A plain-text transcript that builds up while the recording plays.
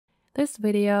This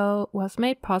video was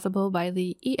made possible by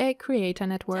the EA Creator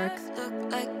Network.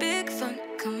 Look like big fun.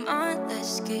 Come on,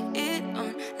 let's get it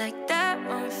on. Like that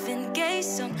Marvin Gaye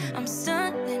song. I'm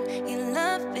stunning, you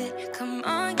love it. Come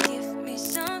on, give me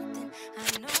something.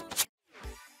 I know.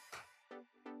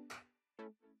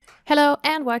 Hello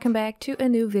and welcome back to a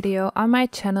new video on my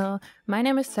channel. My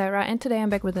name is Sarah and today I'm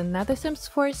back with another Sims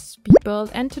 4 speed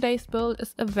build, and today's build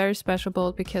is a very special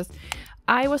build because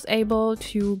I was able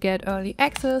to get early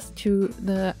access to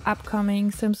the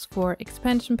upcoming Sims 4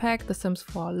 expansion pack, the Sims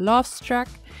 4 Lovestruck,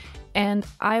 and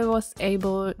I was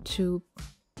able to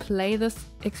play this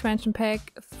expansion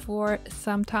pack for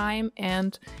some time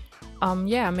and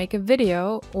make a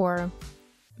video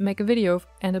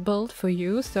and a build for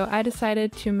you. So I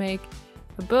decided to make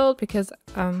a build because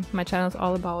my channel is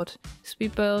all about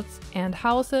speed builds and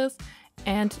houses,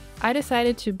 and I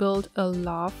decided to build a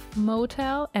love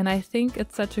motel, and I think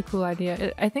it's such a cool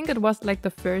idea. I think it was like the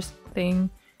first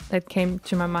thing that came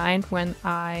to my mind when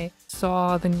I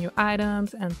saw the new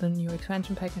items and the new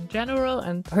expansion pack in general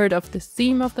and heard of the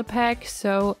theme of the pack.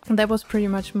 So that was pretty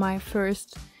much my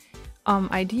first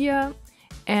idea.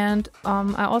 And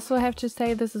I also have to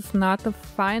say this is not the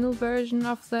final version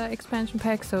of the expansion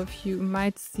pack, so if you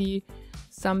might see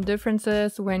some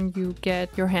differences when you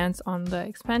get your hands on the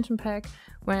expansion pack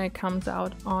when it comes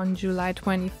out on July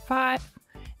 25.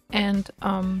 And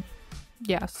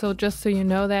yeah, so just so you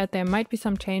know that there might be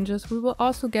some changes. We will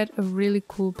also get a really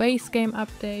cool base game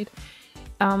update.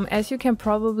 As you can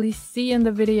probably see in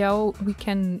the video, we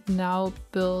can now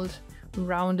build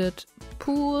rounded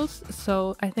pools,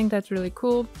 so I think that's really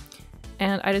cool.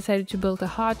 And I decided to build a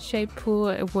heart-shaped pool.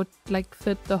 It would like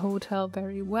fit the hotel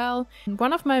very well. And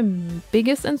one of my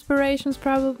biggest inspirations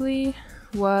probably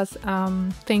was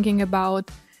thinking about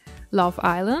Love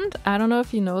Island. I don't know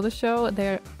if you know the show.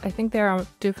 I think there are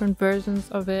different versions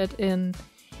of it in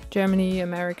Germany,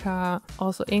 America,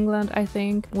 also England, I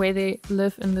think, where they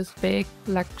live in this big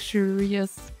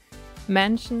luxurious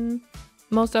mansion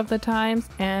most of the times,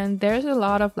 and there's a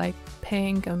lot of like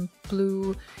pink and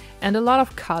blue and a lot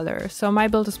of color. So my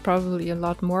build is probably a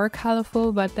lot more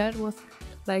colorful, but that was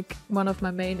like one of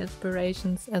my main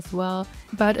inspirations as well.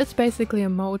 But it's basically a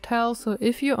motel, so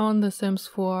if you own the Sims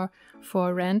 4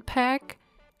 for rent pack,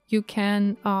 you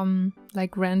can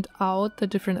like rent out the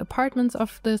different apartments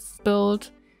of this build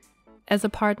as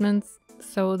apartments.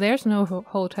 So there's no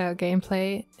hotel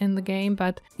gameplay in the game,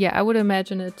 but yeah, I would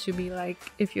imagine it to be like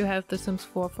if you have the Sims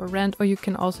 4 for rent, or you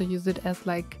can also use it as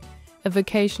like a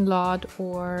vacation lot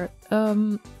or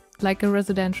like a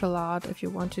residential lot if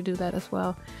you want to do that as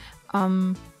well.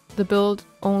 The build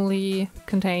only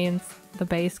contains the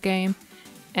base game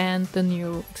and the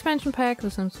new expansion pack,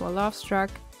 the Sims 4 Lovestruck,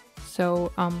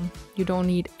 so you don't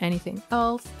need anything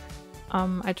else.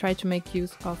 I tried to make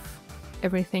use of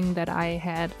everything that I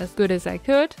had as good as I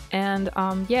could, and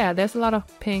yeah, there's a lot of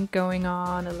pink going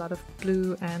on, a lot of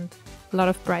blue and a lot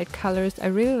of bright colors. I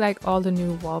really like all the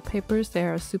new wallpapers. They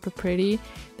are super pretty.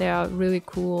 They are really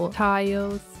cool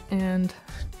tiles and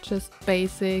just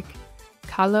basic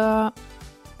color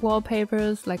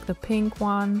wallpapers like the pink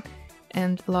one,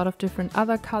 and a lot of different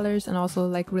other colors, and also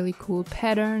like really cool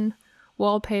pattern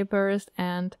wallpapers.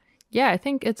 And yeah, I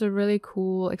think it's a really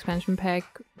cool expansion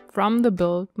pack from the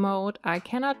build mode. I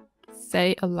cannot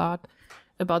say a lot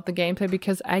about the gameplay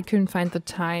because I couldn't find the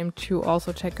time to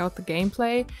also check out the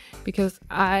gameplay, because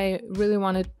I really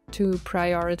wanted to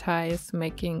prioritize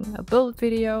making a build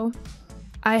video.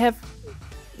 I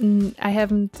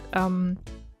haven't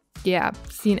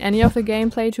seen any of the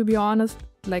gameplay, to be honest,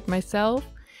 like myself,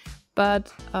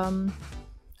 but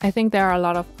I think there are a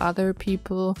lot of other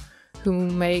people who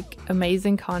make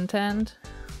amazing content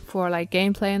for like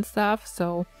gameplay and stuff.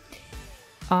 So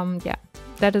yeah,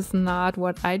 that is not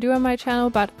what I do on my channel,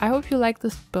 but I hope you like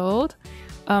this build.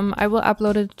 I will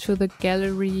upload it to the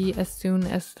gallery as soon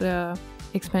as the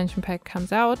expansion pack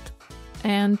comes out,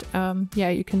 and yeah,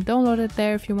 you can download it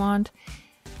there if you want.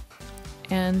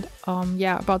 And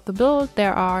yeah, about the build,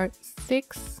 there are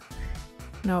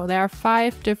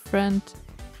 5 different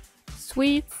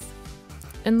suites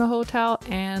in the hotel,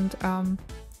 and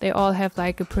they all have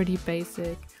like a pretty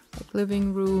basic like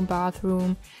living room,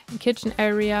 bathroom, and kitchen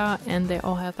area, and they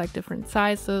all have like different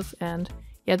sizes, and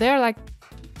yeah, they're like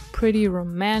pretty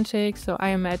romantic. So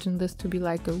I imagine this to be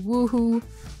like a woohoo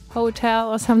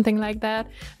hotel or something like that.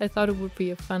 I thought it would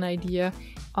be a fun idea.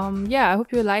 Yeah, I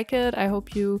hope you like it. I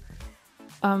hope you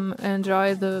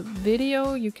enjoy the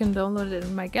video. You can download it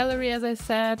in my gallery, as I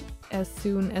said, as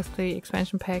soon as the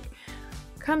expansion pack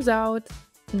comes out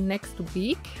next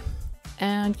week.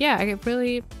 And yeah, I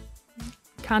really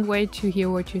can't wait to hear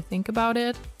what you think about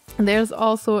it. There's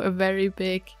also a very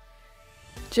big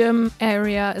gym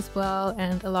area as well,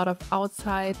 and a lot of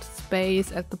outside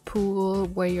space at the pool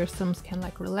where your Sims can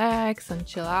like relax and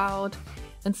chill out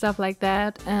and stuff like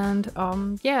that. And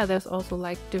yeah, there's also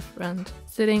like different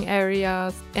sitting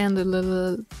areas and a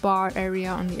little bar area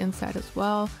on the inside as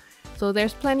well. So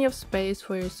there's plenty of space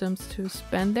for your Sims to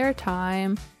spend their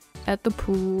time at the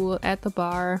pool, at the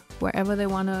bar, wherever they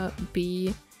want to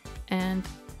be. And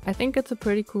I think it's a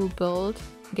pretty cool build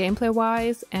gameplay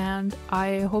wise, and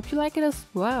I hope you like it as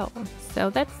well. So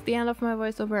that's the end of my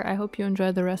voiceover. I hope you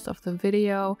enjoyed the rest of the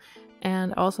video,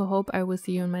 and also hope I will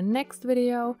see you in my next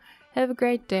video. Have a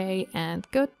great day and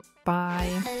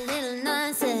goodbye. A little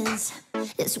nonsense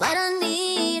is what I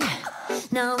need.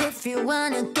 Now if you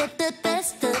wanna get the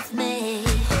best of me,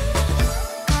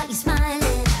 got you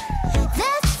smiling,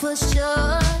 that's for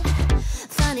sure.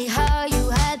 Funny how you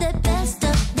had the best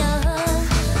of love.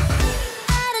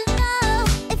 I don't know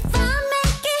if I'll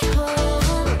make it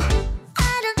home. I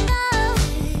don't know,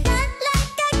 not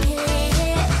like I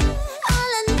care.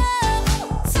 All I know,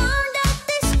 sound of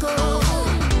disco.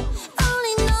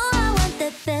 Only know I want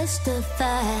the best of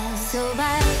us. So I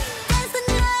dance the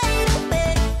night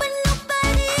away when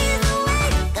nobody's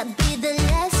awake. I'll be the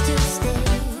last to stay.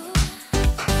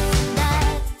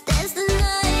 Dance the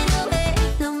night away,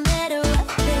 no matter what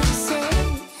they say.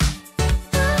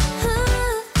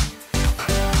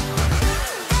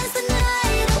 Dance the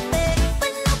night away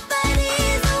when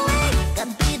nobody's awake.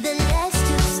 I'll be the last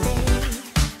to stay.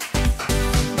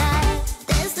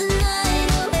 Dance the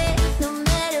night away, no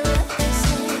matter what they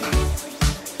say.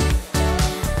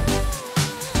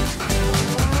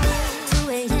 2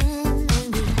 a.m. and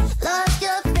we lost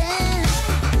your friends.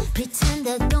 Pretend I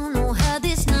don't know how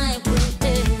this night will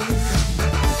end.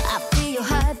 I feel your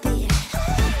heartbeat,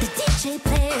 the DJ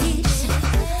plays.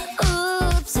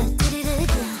 Oops, I did it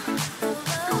again.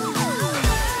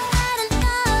 I don't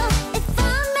know if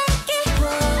I'll make it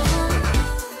home.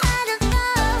 I don't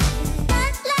know,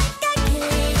 not like I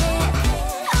care.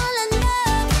 All I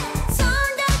know,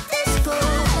 sound of disco.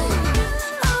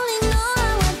 Only know I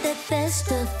want the best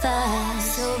of us.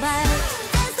 So I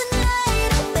dance the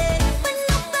night away when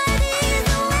nobody's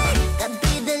awake. I'll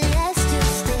be the last to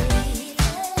stay.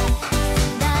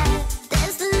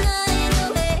 Dance the night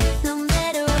away, no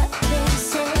matter what they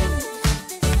say.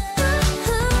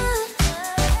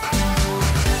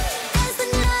 Dance the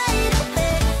night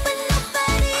away when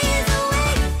nobody's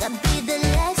awake. I'll be the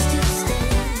last to stay.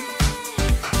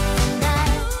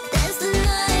 Dance the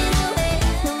night away,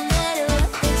 no matter what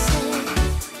they say.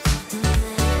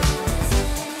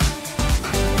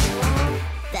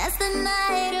 That's the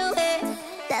night away.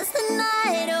 That's the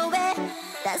night away.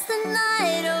 That's the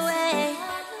night away.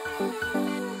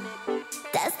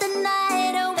 That's the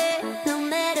night away, no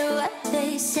matter what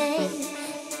they say.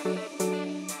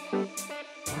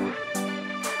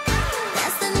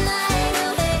 That's the night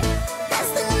away.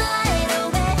 That's the night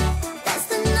away. That's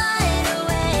the night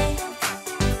away.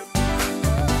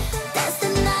 That's the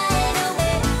night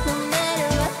away, no matter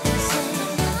what they say.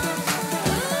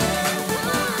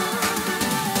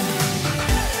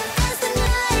 That's the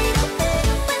night away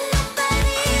when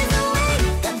nobody's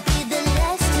awake. I'll be the last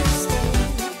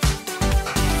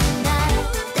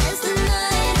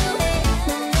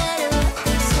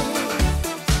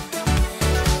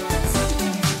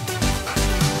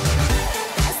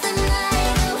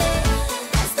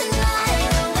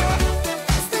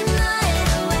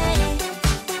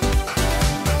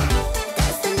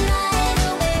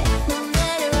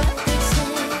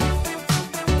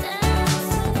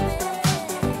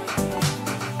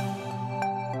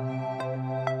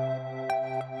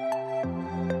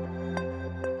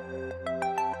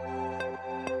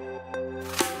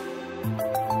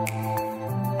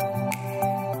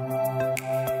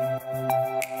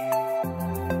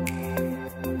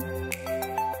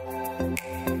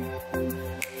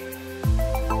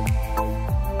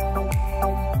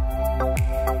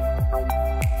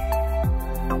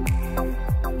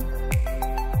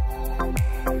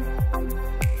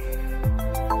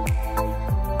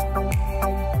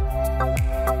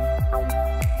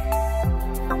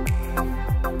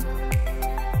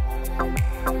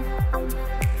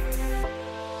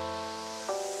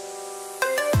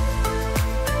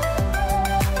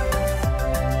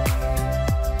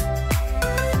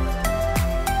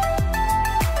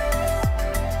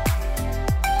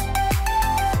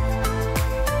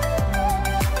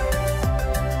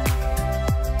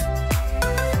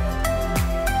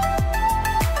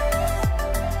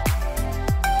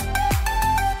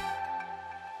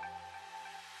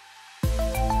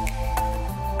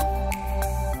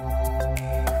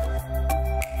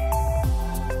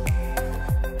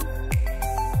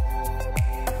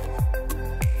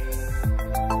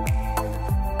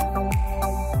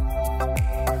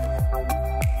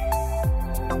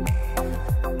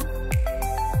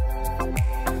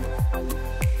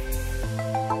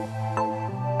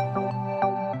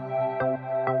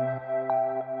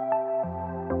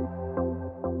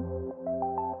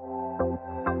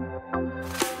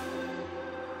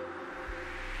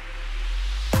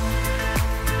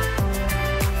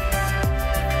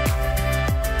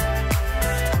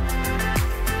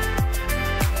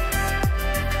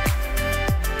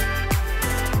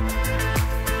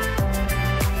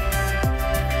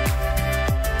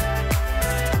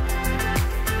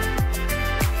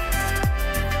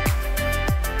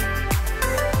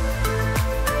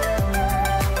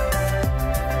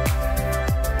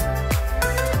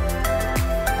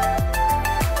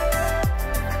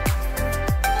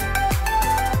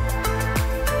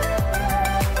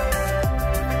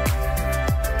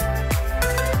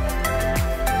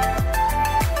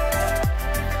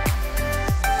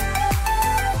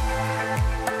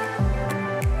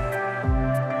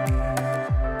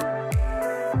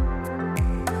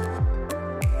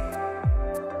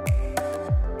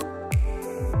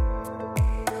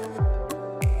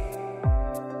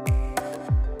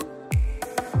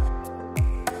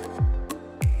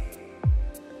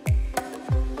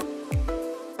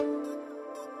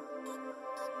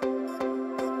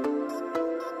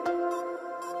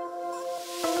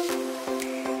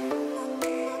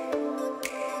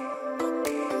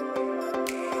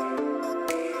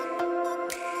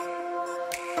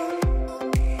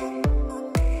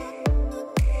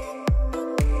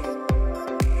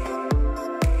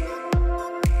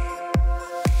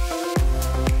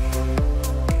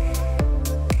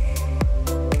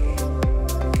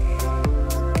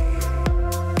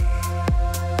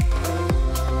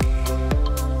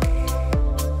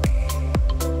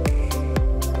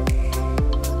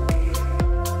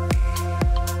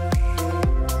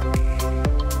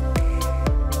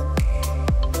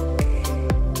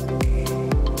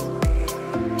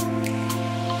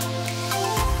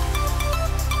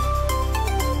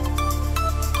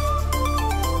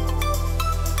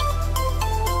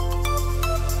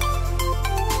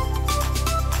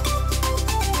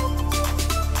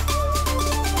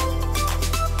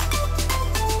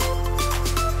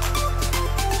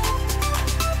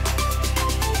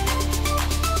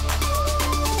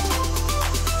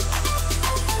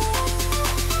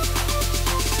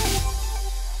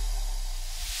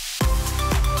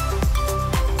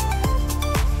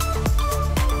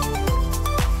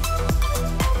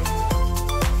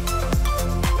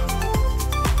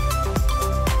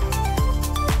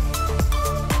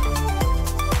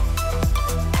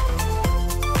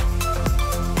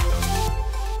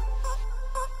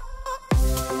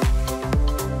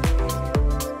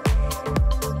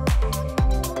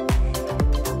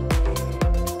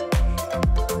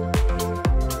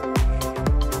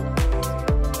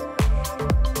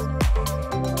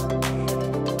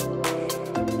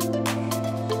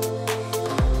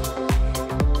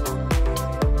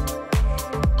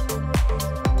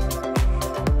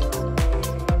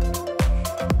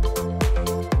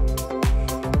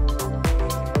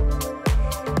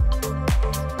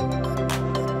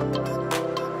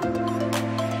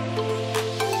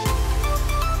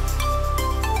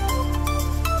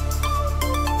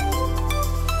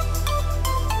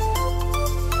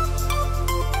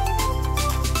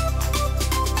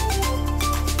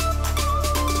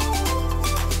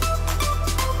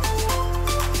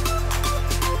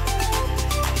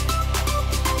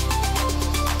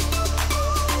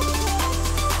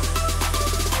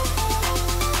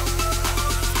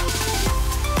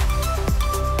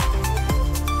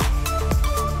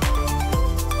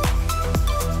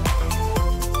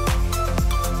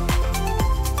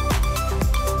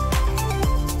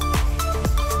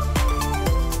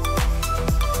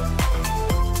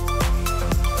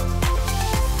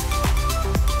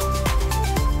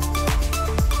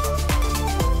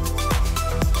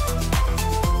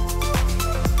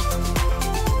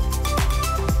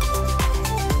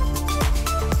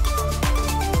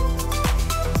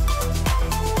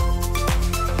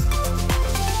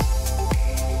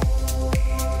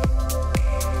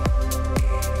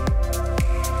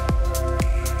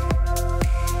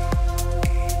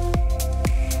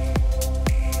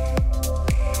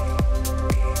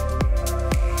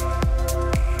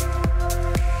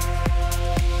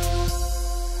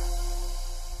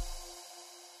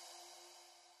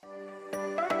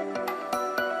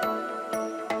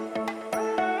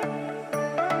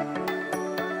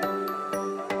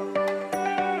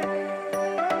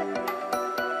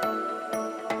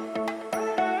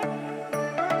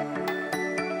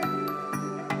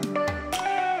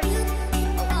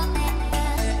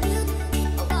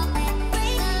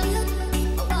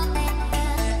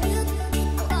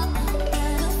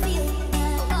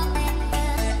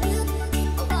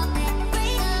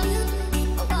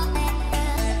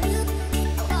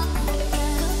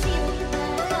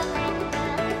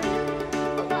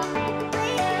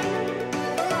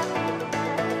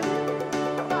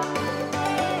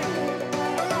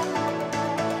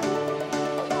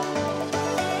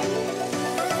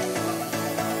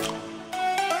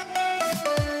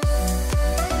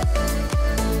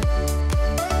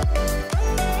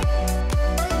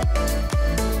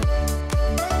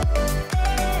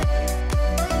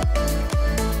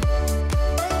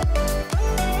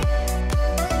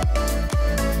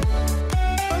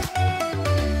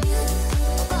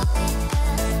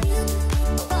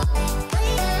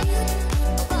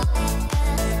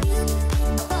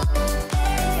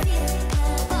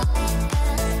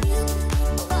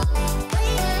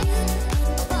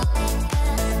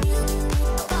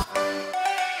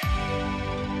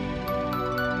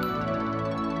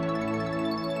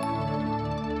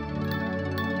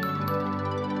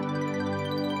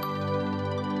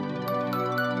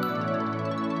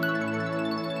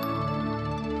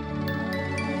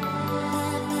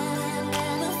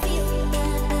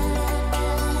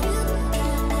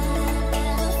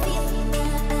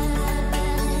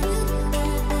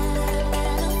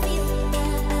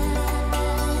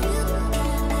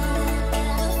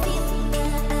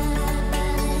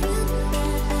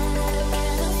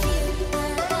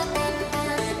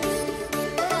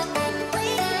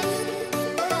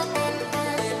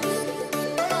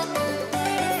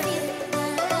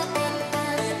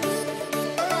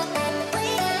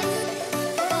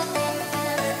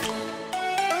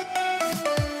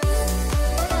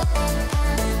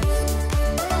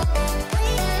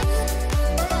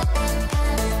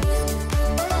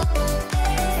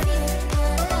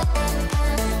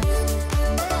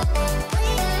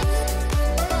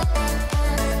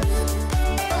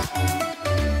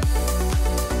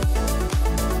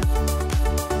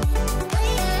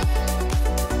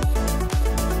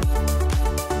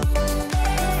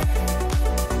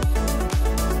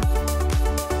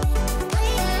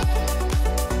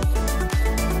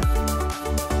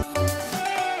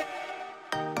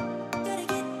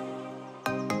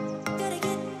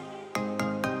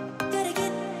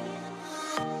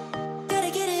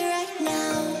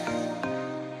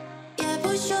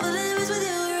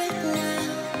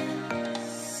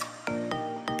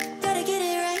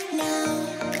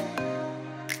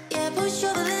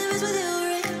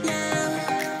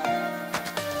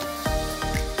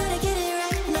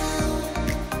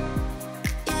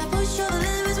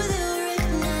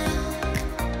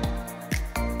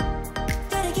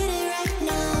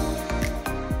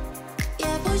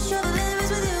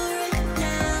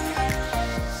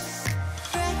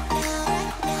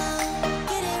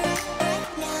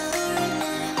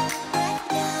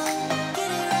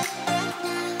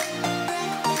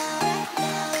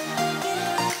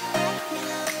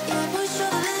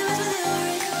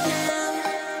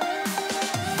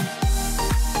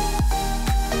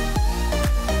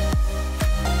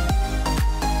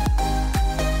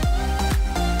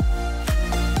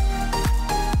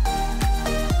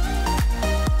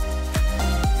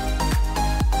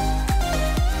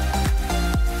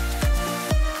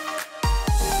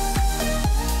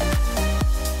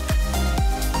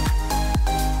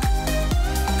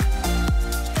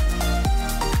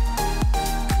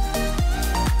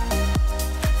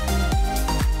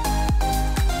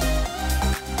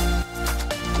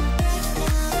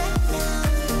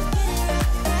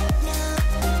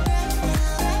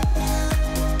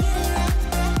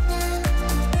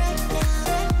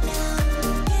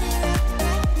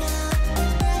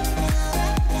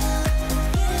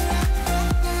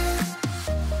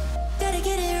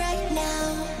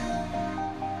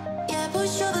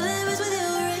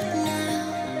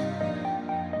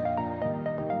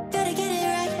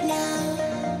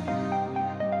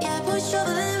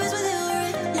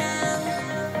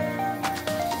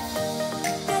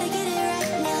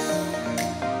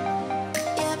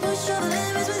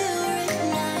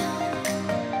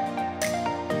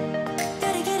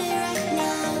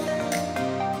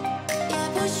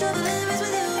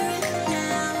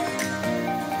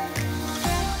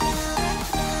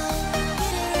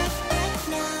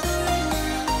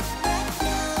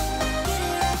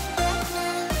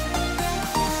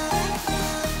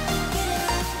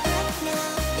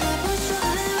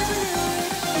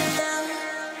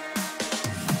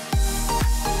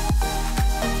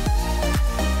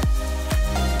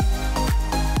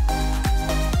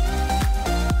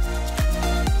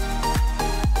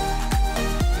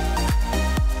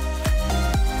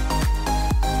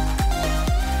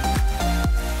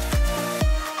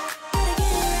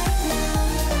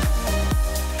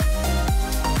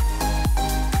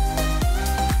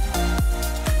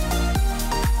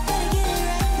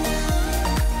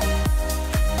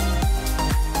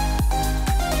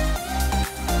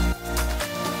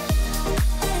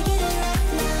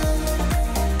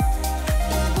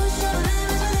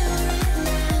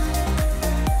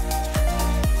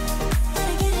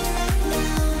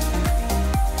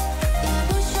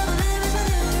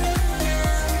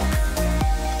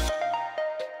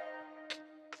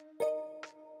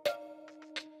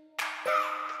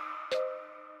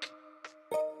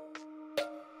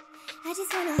I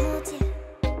just wanna hold you.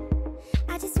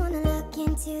 I just wanna look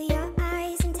into your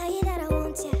eyes and tell you that I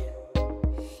want you.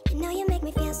 You know you make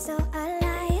me feel so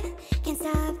alive. Can't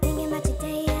stop thinking about you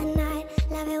day and night.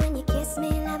 Love it when you kiss me,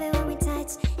 love it when we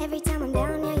touch. Every time I'm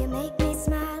down, yeah, you make me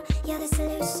smile. You're the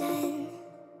solution.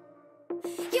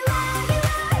 You are, you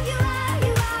are, you are,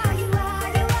 you are, you are,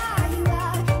 you are, you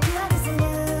are. You are the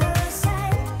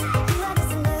solution. You are the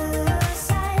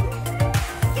solution.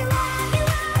 You are, you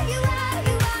are, you are,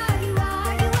 you are, you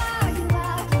are, you are, you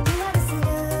are. You are the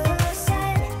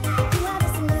solution. You are the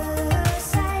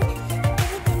solution.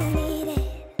 Everything I needed.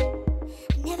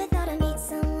 I never thought I'd meet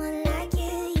someone like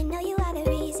you. You know you are the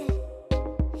reason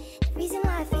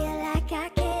why I feel like I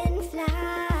can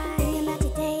fly. Thinking about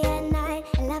you day and night.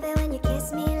 I love it when you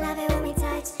kiss me, love it when we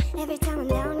touch. Every time I'm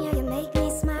down, yeah, you make me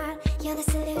smile. You're the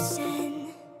solution.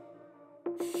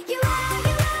 You are,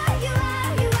 you are, you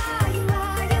are, you are, you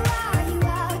are, you are, you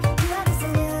are. You are the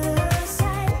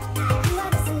solution. You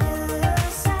are the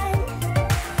solution.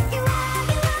 You are,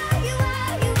 you are, you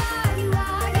are, you are, you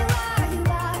are, you are, you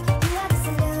are. You are the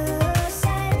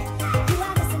solution. You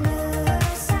are the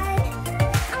solution.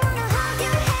 I wanna hold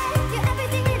your hand, you're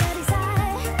everything that I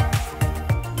desire.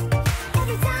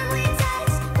 Every time we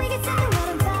touch, we get set the world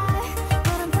on fire,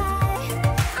 world on fire.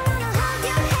 I wanna hold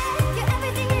your hand, you're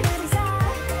everything that I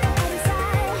desire, I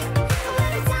desire.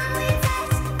 Every time we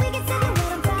touch, we get set the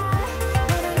world on fire,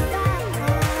 world on fire.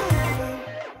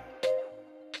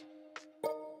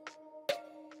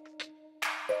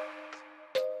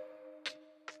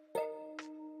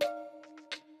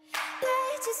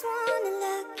 I just wanna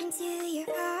look into your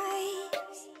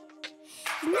eyes.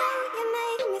 You know you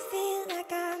make me feel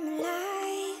like I'm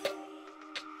alive.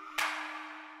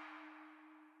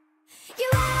 You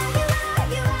are, you are,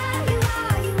 you are, you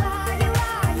are, you are, you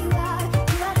are, you are.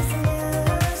 You are the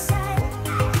solution.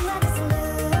 You are the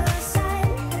solution.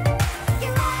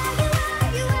 You are, you are,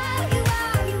 you are, you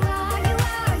are, you are, you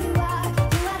are, you are.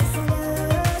 You are the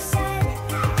solution.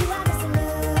 You are the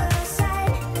solution.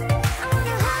 I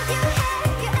wanna hold your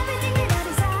hand, you're everything that I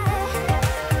desire.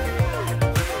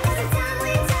 Every time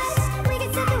we touch, we can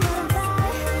set the world on fire.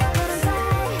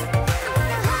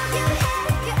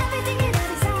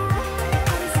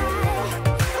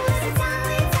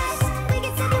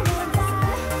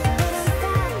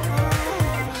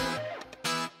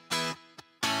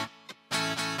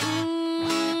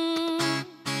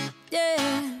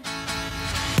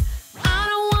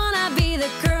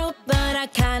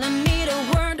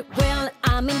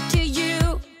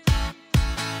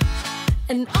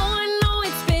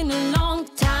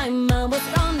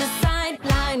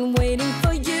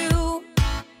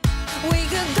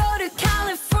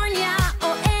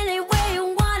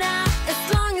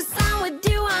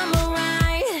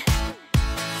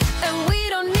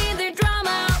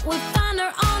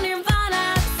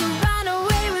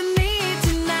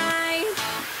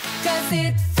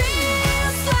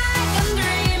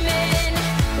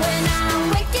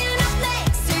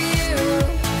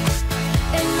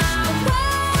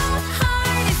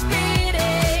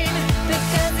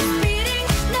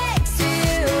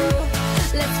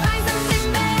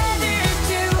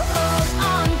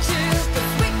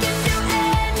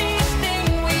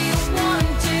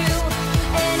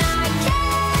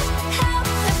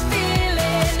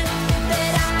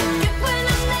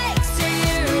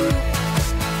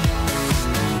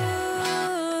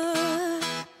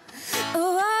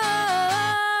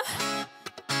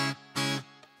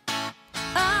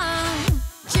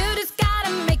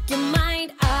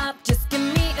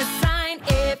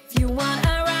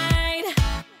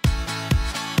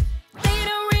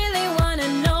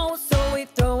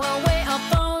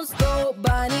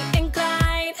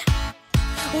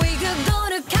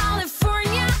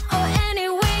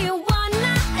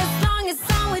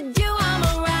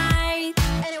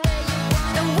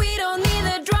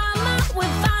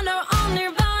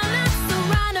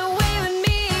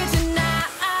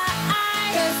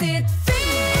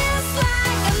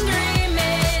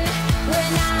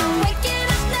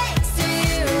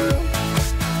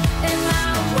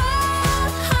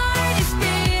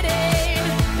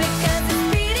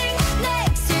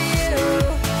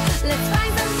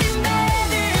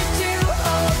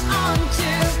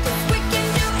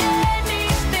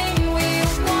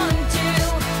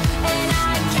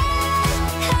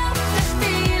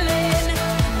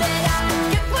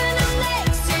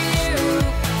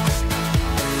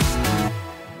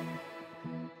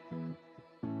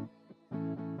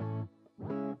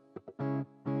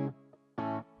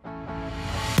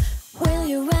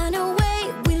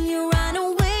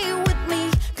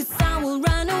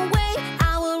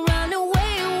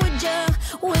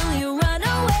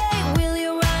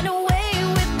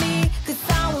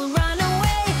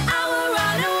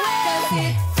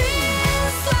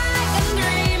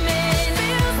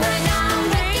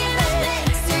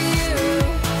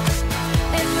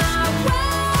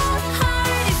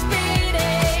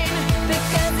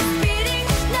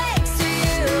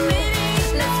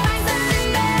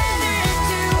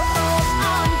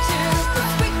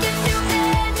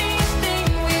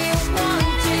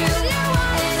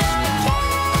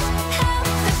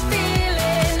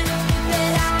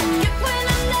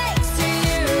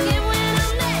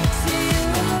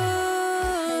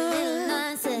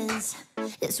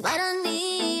 is what I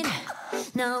need.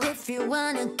 Now if you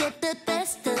wanna get the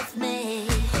best of me,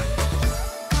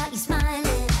 got you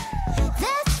smiling,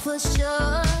 that's for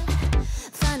sure.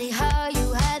 Funny how you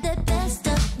had the best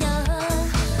of you.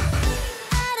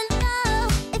 I don't know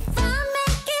if I'll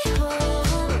make it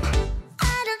home.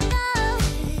 I don't know,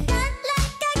 not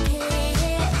like I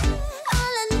care.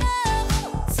 All I know,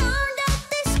 sound of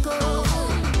this gold.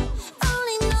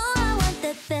 Only know I want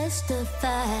the best of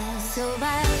us. So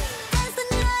I